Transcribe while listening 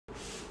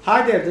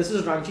Hi there, this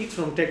is Ranjit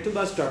from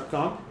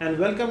tech2bus.com and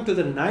welcome to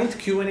the 9th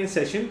Q&A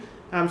session.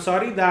 I'm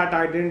sorry that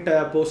I didn't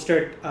post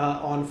it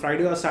on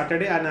Friday or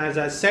Saturday, and as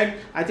I said,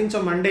 I think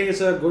so Monday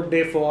is a good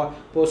day for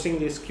posting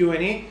this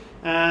Q&A,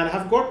 and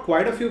I've got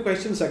quite a few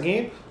questions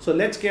again, so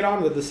let's get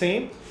on with the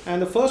same.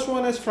 And the first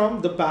one is from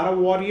the Para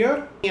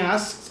Warrior. He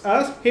asks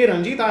us, hey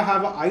Ranjit, I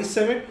have a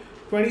i7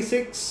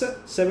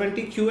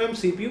 2670QM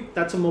CPU,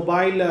 that's a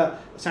mobile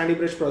Sandy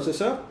Bridge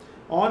processor,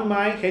 on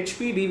my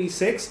HP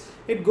DV6.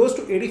 It goes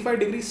to 85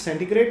 degrees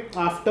centigrade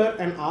after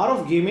an hour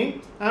of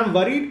gaming. I'm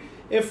worried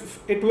if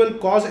it will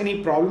cause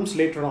any problems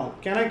later on.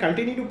 Can I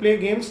continue to play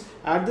games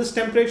at this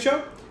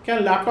temperature?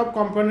 Can laptop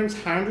components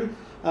handle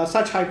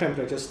such high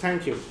temperatures?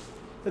 Thank you.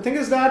 The thing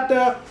is that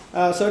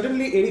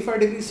certainly 85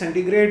 degrees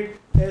centigrade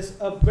is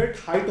a bit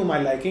high to my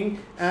liking,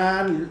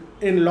 and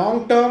in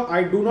long term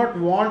I do not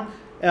want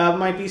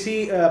my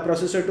PC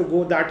processor to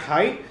go that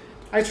high.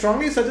 I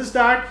strongly suggest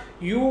that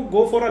you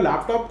go for a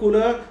laptop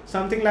cooler,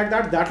 something like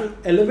that, that will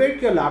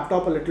elevate your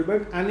laptop a little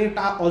bit, and it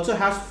also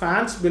has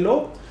fans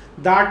below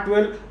that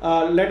will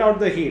let out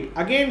the heat.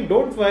 Again,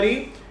 don't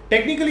worry,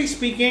 technically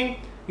speaking,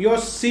 your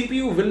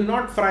CPU will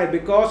not fry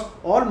because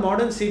all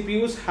modern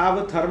CPUs have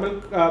a thermal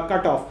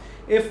cutoff.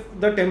 If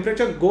the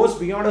temperature goes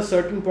beyond a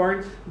certain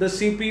point, the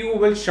CPU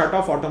will shut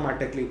off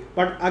automatically.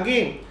 But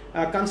again,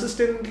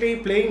 consistently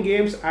playing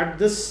games at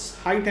this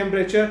high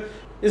temperature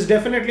is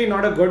definitely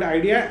not a good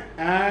idea,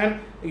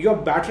 and your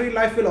battery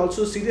life will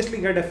also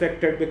seriously get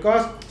affected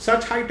because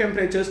such high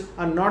temperatures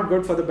are not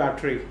good for the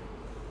battery.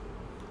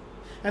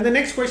 And the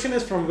next question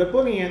is from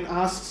Viponi and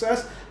asks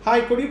us,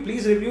 hi, could you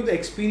please review the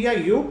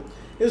Xperia U?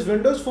 Is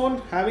Windows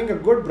Phone having a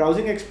good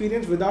browsing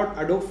experience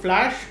without Adobe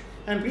Flash?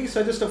 And please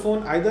suggest a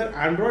phone either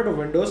Android or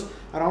Windows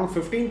around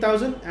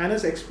 15,000, and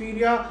is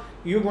Xperia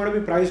U going to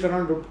be priced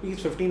around rupees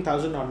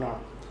 15,000 or not?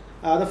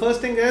 The first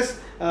thing is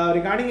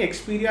regarding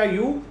Xperia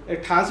U,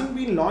 it hasn't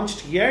been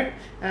launched yet,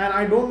 and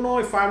I don't know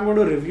if I'm going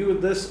to review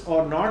this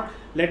or not.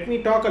 Let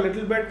me talk a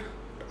little bit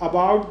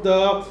about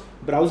the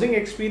browsing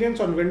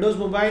experience on Windows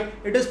Mobile.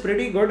 It is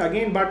pretty good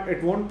again, but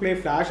it won't play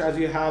Flash as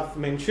you have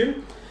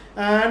mentioned.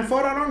 And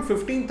for around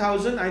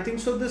 15,000, I think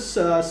so this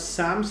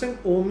Samsung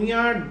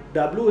Omnia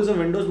W is a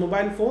Windows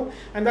Mobile phone,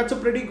 and that's a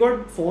pretty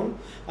good phone.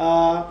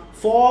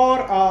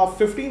 For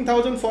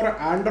 15,000 for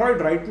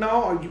Android right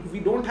now, we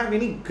don't have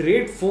any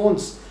great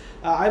phones.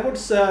 I would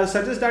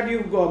suggest that you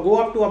go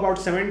up to about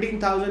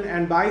 17,000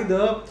 and buy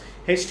the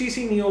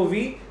HTC Neo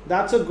V.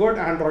 That's a good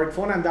Android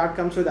phone, and that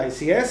comes with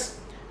ICS.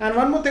 And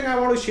one more thing I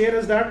want to share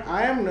is that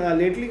I am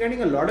lately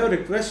getting a lot of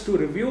requests to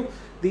review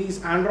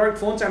these Android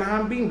phones, and I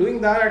have been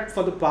doing that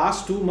for the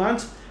past 2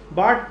 months.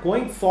 But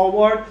going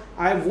forward,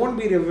 I won't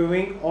be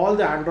reviewing all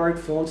the Android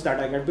phones that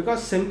I get,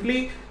 because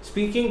simply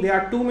speaking, there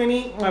are too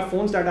many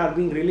phones that are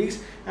being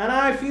released, and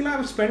I feel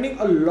I'm spending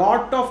a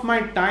lot of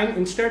my time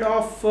instead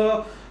of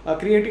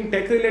creating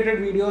tech related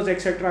videos,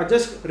 etc.,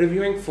 just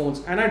reviewing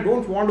phones. And I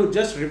don't want to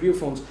just review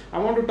phones. I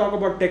want to talk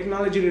about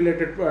technology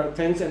related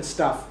things and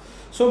stuff.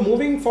 So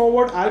moving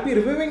forward, I'll be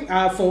reviewing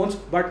phones,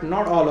 but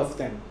not all of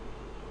them.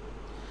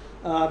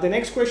 The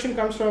next question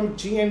comes from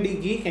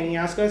GND Geek, and he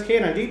asks us, hey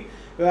Ranjit,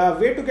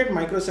 where to get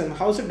micro SIM?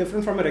 How is it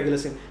different from a regular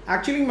SIM?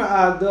 Actually,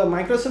 the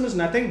micro SIM is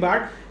nothing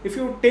but if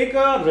you take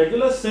a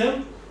regular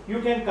SIM,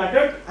 you can cut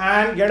it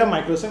and get a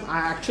micro SIM. I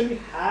actually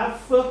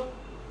have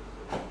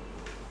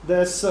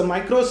this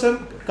micro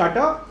SIM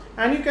cutter,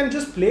 and you can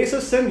just place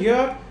a SIM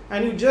here,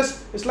 and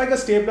it's like a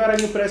stapler,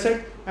 and you press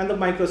it and the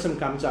micro SIM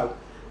comes out.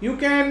 You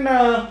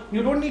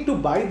don't need to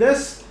buy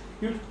this.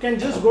 You can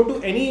just go to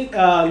any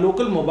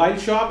local mobile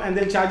shop, and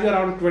they'll charge you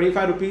around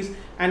 25 rupees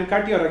and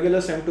cut your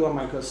regular SIM to a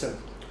micro SIM.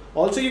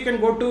 Also, you can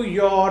go to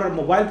your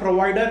mobile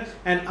provider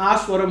and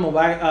ask for a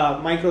mobile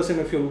micro SIM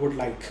if you would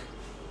like.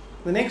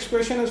 The next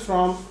question is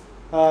from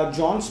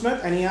John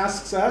Smith, and he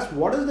asks us,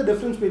 what is the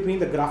difference between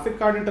the graphic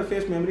card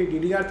interface memory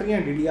DDR3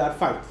 and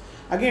DDR5?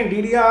 Again,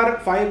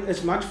 DDR5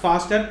 is much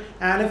faster,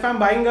 and if I'm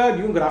buying a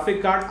new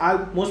graphic card,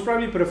 I'll most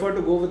probably prefer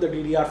to go with the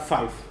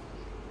DDR5.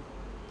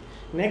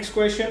 Next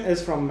question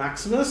is from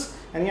Maximus,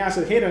 and he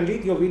asks, hey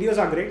Ranjit, your videos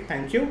are great,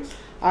 thank you.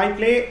 I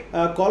play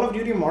Call of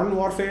Duty Modern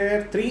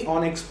Warfare 3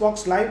 on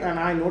Xbox Live, and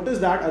I noticed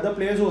that other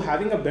players who are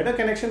having a better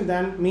connection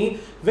than me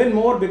win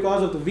more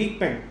because of the weak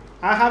ping.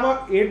 I have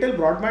a Airtel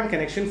broadband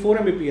connection, 4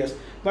 Mbps,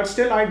 but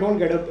still I don't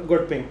get a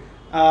good ping.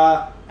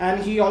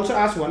 And he also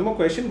asked one more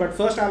question, but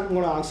first I'm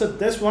going to answer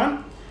this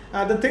one.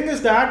 The thing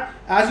is that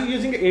as you're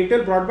using an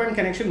Airtel broadband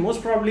connection,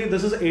 most probably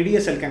this is an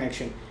ADSL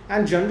connection,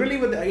 and generally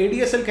with the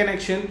ADSL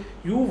connection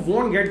you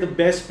won't get the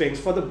best pings.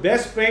 For the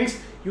best pings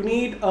you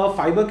need a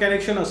fiber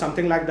connection or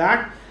something like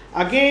that.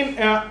 Again,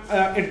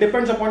 it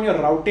depends upon your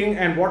routing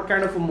and what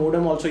kind of a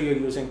modem also you're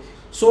using.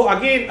 So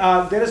again,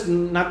 there is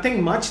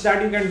nothing much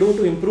that you can do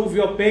to improve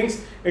your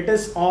pings. It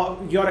is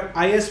your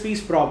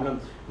ISP's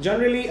problem.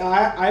 Generally,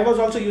 I was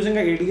also using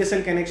an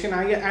ADSL connection,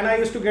 and I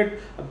used to get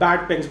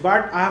bad pings,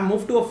 but I have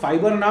moved to a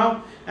fiber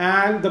now,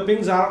 and the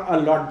pings are a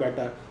lot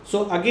better.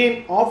 So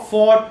again, opt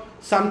for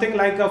something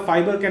like a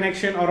fiber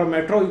connection or a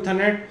Metro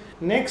Ethernet.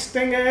 Next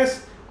thing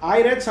is,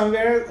 I read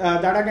somewhere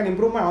that I can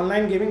improve my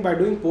online gaming by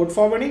doing port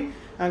forwarding,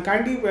 and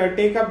kindly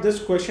take up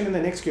this question in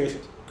the next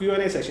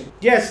Q&A session.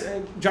 Yes,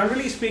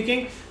 generally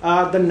speaking,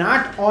 the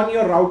NAT on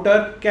your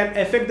router can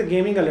affect the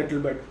gaming a little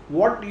bit.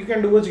 What you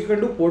can do is you can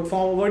do port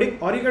forwarding,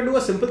 or you can do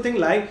a simple thing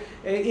like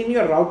in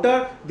your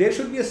router there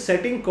should be a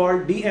setting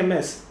called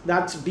DMS,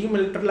 that's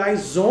demilitarized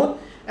zone.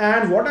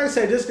 And what I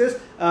suggest is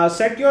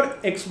set your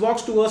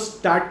Xbox to a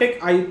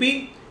static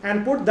IP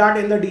and put that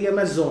in the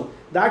DMS zone.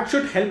 That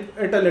should help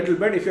it a little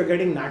bit if you're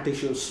getting NAT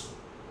issues.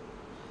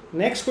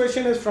 Next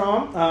question is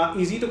from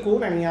Easy to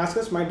Cool, and he asks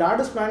us, my dad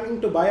is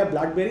planning to buy a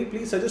BlackBerry.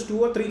 Please suggest 2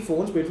 or 3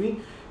 phones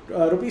between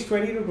rupees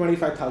 20 to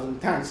 25,000.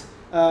 Thanks.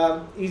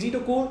 Easy to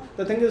Cool.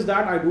 The thing is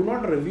that I do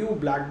not review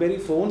BlackBerry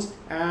phones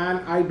and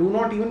I do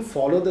not even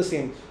follow the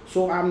same.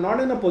 So I'm not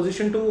in a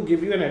position to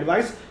give you an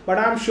advice, but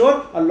I'm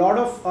sure a lot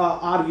of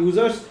our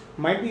users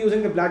might be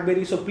using the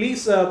BlackBerry. So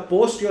please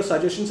post your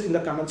suggestions in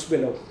the comments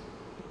below.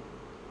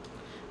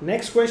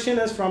 Next question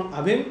is from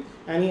Abhim,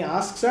 and he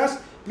asks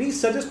us,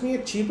 please suggest me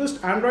a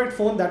cheapest Android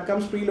phone that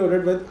comes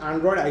preloaded with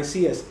Android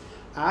ICS.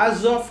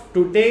 As of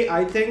today,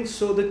 I think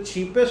so the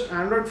cheapest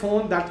Android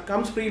phone that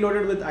comes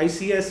preloaded with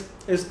ICS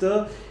is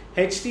the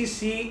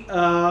HTC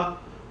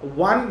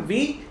One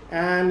V,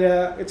 and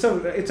it's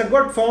a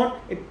good phone.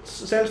 It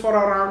sells for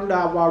around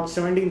about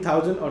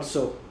 17,000 or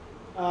so.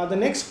 The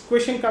next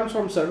question comes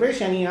from Sarvesh,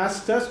 and he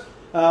asks us,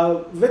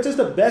 which is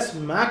the best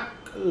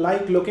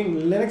Mac-like looking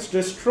Linux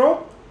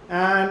distro,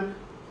 and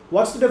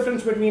what's the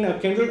difference between a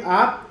Kindle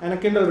app and a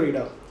Kindle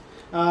reader?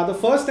 The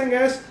first thing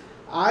is,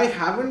 I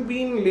haven't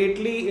been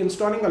lately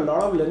installing a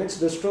lot of Linux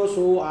distros,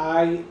 so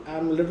I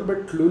am a little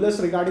bit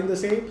clueless regarding the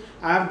same.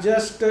 I have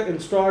just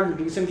installed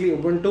recently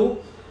Ubuntu.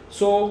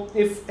 So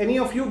if any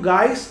of you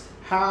guys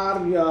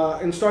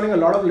are installing a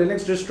lot of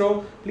Linux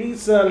distro,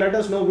 please let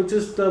us know which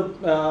is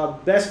the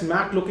best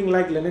Mac looking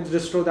like Linux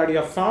distro that you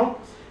have found.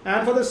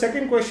 And for the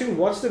second question,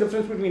 what's the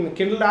difference between a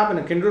Kindle app and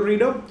a Kindle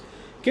reader?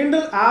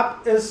 Kindle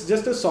app is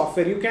just a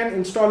software. You can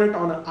install it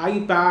on an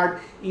iPad,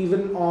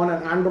 even on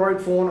an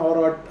Android phone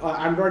or an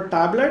Android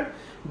tablet.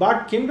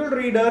 But Kindle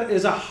Reader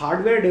is a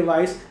hardware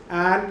device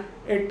and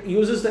it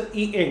uses the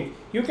e-ink.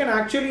 You can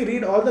actually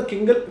read all the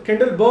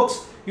Kindle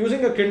books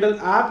using a Kindle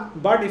app,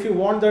 but if you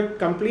want the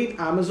complete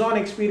Amazon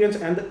experience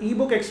and the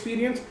ebook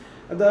experience,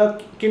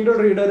 the Kindle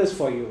Reader is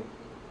for you.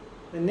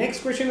 The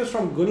next question is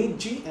from Gunit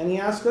G, and he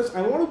asks us,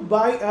 I want to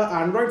buy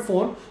an Android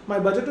phone. My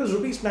budget is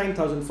rupees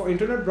 9,000 for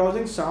internet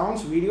browsing,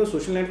 sounds, video,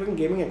 social networking,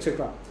 gaming,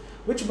 etc.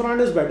 Which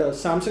brand is better,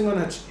 Samsung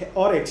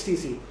or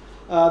HTC?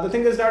 The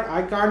thing is that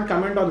I can't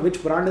comment on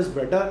which brand is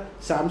better,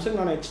 Samsung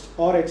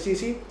or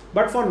HTC.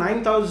 But for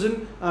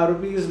 9,000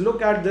 rupees,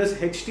 look at this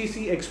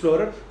HTC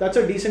Explorer. That's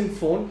a decent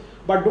phone,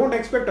 but don't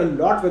expect a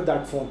lot with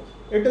that phone.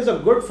 It is a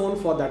good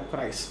phone for that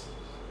price.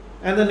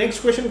 And the next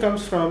question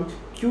comes from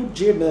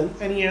QJBin,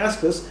 and he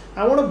asks us,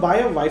 I want to buy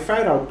a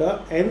Wi-Fi router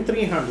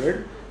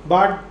N300,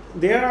 but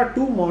there are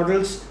 2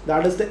 models,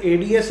 that is the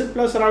ADSL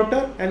plus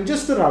router and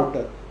just the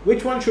router.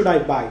 Which one should I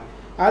buy?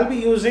 I'll be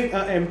using a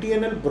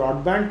MTNL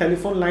broadband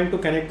telephone line to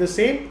connect the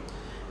same.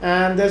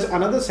 And there's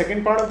another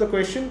second part of the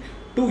question,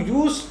 to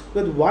use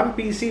with 1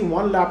 PC,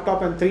 1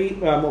 laptop and 3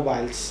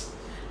 mobiles.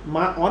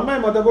 On my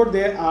motherboard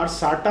there are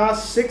SATA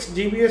 6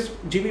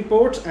 GB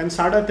ports and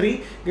SATA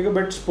 3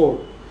 gigabits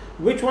port.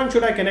 Which one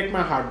should I connect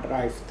my hard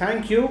drive?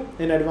 Thank you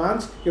in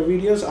advance. Your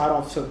videos are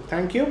awesome.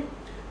 Thank you.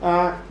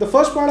 The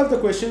first part of the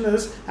question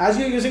is, as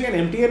you're using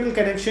an MTNL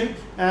connection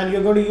and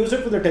you're going to use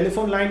it with a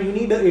telephone line, you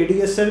need an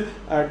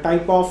ADSL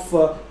type of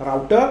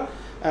router.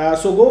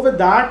 So go with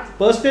that.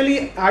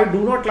 Personally, I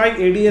do not like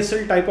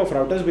ADSL type of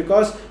routers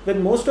because with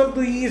most of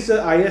these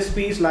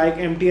ISPs like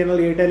MTNL,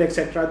 Airtel,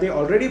 etc., they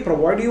already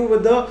provide you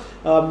with the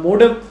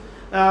modem.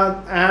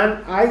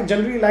 And I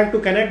generally like to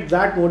connect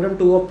that modem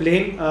to a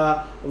plain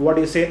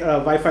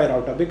Wi-Fi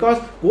router, because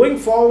going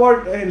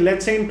forward,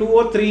 let's say in 2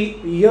 or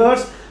 3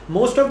 years,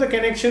 most of the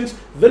connections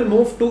will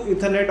move to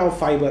Ethernet or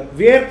fiber,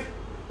 where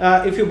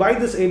if you buy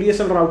this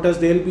ADSL routers,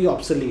 they will be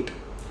obsolete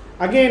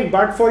again.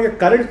 But for your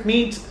current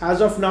needs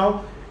as of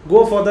now,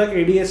 go for the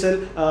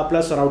ADSL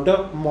plus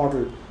router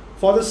model.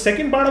 For the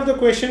second part of the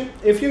question,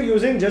 if you're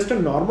using just a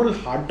normal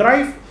hard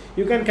drive,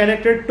 you can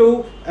connect it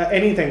to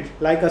anything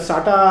like a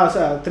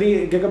SATA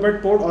 3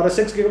 gigabit port or a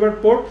 6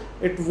 gigabit port.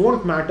 It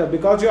won't matter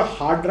because your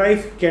hard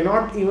drive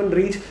cannot even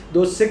reach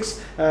those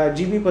 6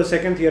 GB per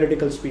second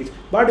theoretical speeds.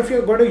 But if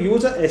you're going to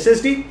use a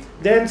SSD,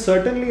 then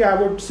certainly I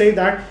would say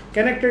that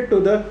connect it to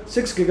the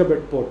 6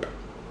 gigabit port.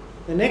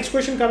 The next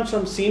question comes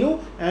from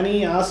Sinu, and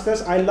he asks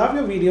us, I love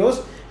your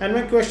videos, and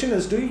my question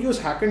is, do you use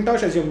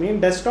Hackintosh as your main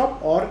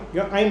desktop or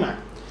your iMac?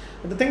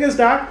 The thing is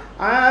that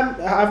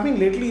I've been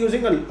lately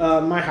using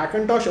my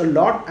Hackintosh a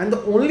lot, and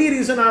the only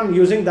reason I'm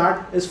using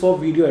that is for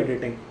video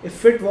editing.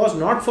 If it was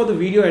not for the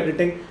video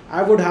editing,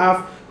 I would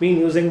have been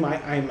using my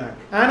iMac.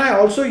 And I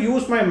also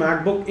use my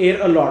MacBook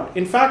Air a lot.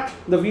 In fact,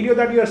 the video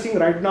that you are seeing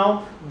right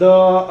now,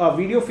 the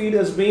video feed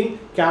is being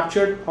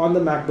captured on the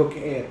MacBook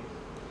Air.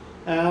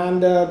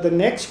 And the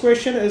next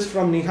question is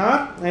from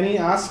Nihar, and he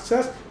asks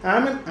us,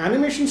 I'm an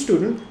animation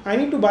student. I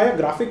need to buy a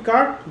graphic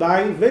card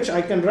by which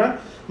I can run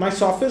my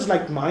softwares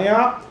like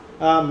Maya,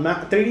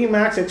 3D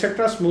Max,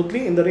 etc.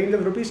 smoothly in the range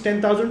of rupees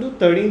 10,000 to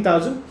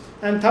 13,000.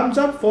 And thumbs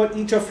up for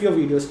each of your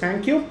videos.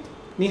 Thank you.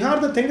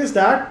 Nihar, the thing is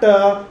that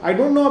I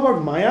don't know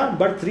about Maya,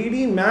 but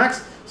 3D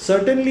Max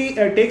certainly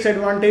takes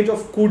advantage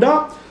of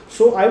CUDA.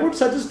 So I would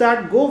suggest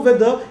that go with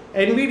the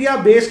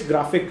NVIDIA based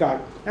graphic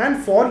card.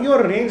 And for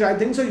your range, I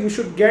think so you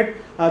should get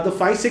the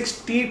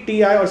 560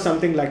 Ti or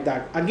something like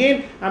that.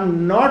 Again,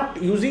 I'm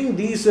not using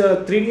these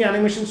 3D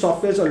animation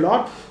softwares a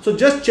lot. So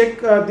just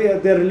check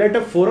their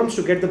relative forums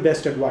to get the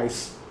best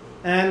advice.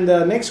 And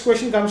the next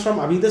question comes from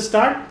Abhi the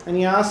Start, and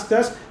he asks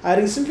us, I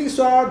recently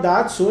saw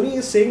that Sony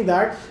is saying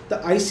that the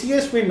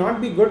ICS may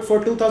not be good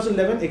for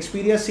 2011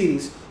 Xperia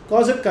series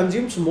because it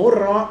consumes more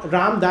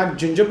RAM than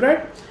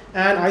Gingerbread,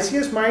 and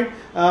ICS might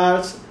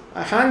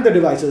hang the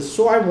devices.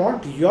 So I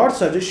want your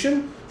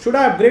suggestion. Should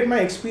I upgrade my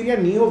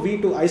Xperia Neo V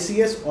to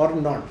ICS or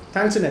not?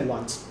 Thanks in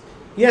advance.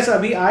 Yes,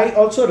 Abhi, I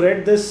also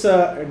read this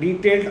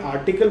detailed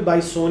article by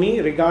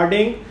Sony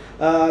regarding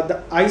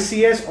the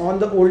ICS on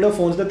the older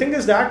phones. The thing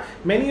is that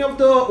many of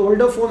the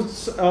older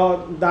phones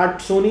that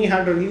Sony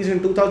had released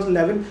in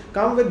 2011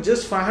 come with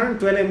just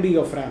 512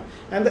 MB of RAM.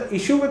 And the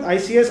issue with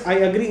ICS, I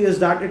agree, is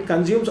that it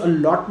consumes a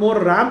lot more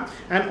RAM,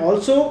 and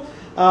also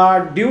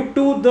due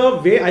to the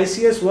way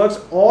ICS works,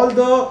 all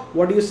the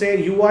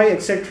UI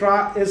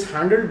etc. is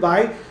handled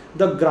by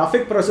the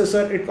graphic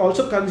processor. It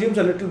also consumes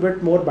a little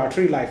bit more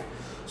battery life.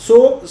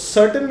 So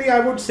certainly I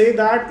would say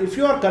that if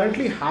you are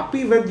currently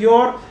happy with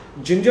your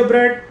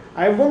Gingerbread,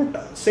 I won't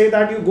say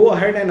that you go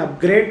ahead and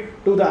upgrade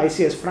to the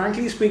ICS.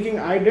 Frankly speaking,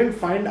 I didn't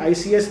find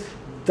ICS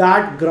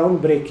that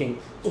groundbreaking.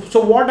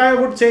 So what I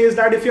would say is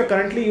that if you're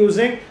currently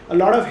using a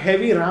lot of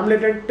heavy RAM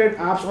related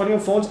apps on your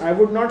phones, I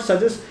would not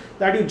suggest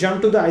that you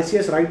jump to the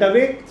ICS right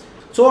away.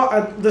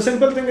 So the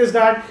simple thing is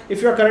that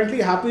if you're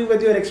currently happy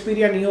with your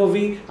Xperia Neo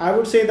V, I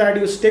would say that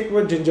you stick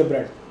with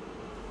Gingerbread.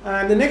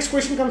 And the next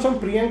question comes from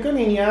Priyankan,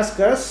 and he asks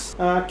us,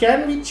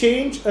 can we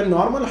change a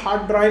normal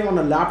hard drive on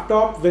a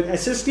laptop with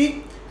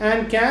SSD?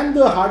 And can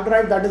the hard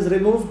drive that is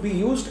removed be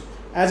used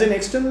as an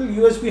external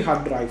USB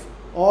hard drive?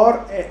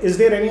 Or is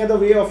there any other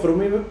way of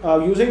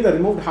using the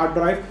removed hard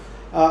drive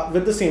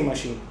with the same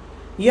machine?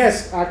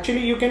 Yes,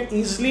 actually you can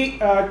easily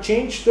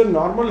change the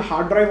normal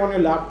hard drive on your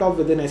laptop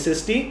with an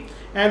SSD.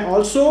 And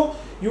also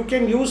you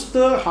can use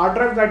the hard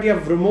drive that you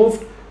have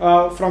removed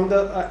from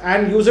the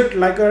and use it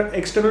like an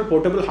external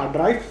portable hard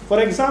drive. For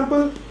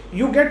example,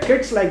 you get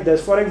kits like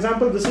this. For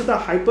example, this is the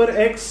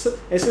HyperX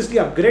SSD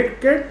upgrade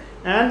kit,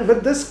 and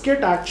with this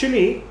kit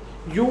actually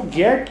you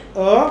get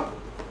a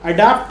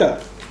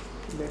adapter.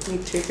 Let me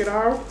take it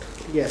out.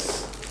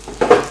 Yes,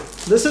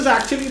 this is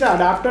actually the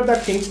adapter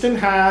that Kingston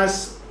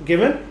has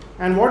given,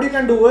 and what you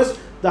can do is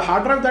the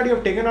hard drive that you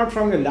have taken out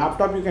from your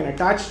laptop, you can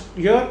attach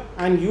here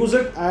and use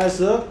it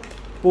as a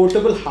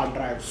portable hard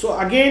drive. So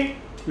again,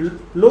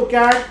 look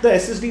at the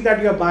SSD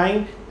that you are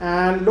buying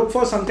and look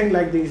for something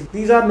like these.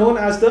 These are known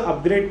as the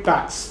upgrade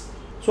packs.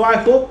 So I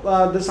hope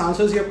this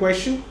answers your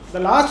question. The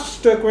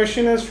last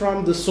question is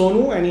from the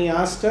Sonu, and he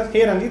asked us,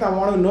 hey Ranjit, I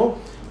want to know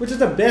which is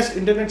the best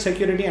internet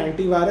security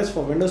antivirus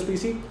for Windows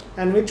PC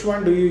and which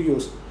one do you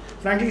use?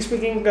 Frankly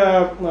speaking,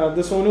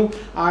 the Sonu,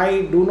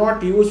 I do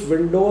not use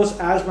Windows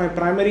as my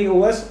primary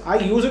OS. I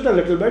use it a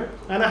little bit,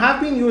 and I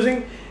have been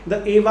using the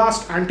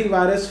Avast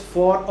antivirus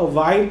for a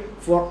while,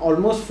 for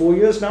almost 4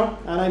 years now,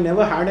 and I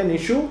never had an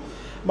issue.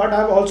 But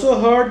I've also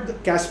heard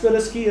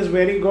Kaspersky is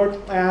very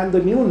good, and the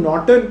new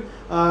Norton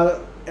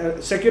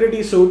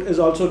security suite is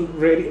also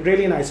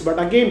really nice. But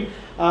again,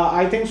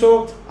 I think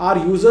so our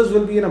users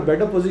will be in a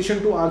better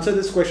position to answer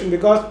this question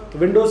because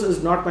Windows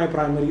is not my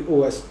primary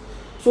OS.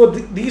 So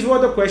these were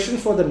the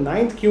questions for the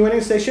 9th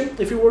Q&A session.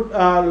 If you would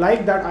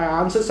like that I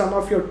answer some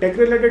of your tech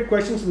related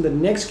questions in the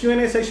next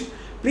Q&A session,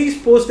 please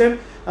post them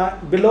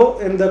below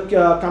in the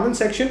comment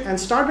section and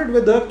start it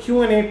with the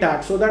Q&A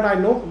tag so that I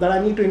know that I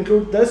need to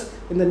include this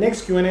in the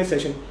next Q&A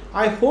session.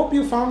 I hope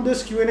you found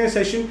this Q&A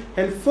session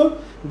helpful.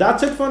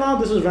 That's it for now.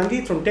 This is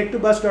Ranjit from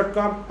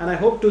tech2buzz.com, and I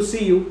hope to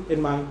see you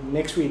in my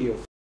next video.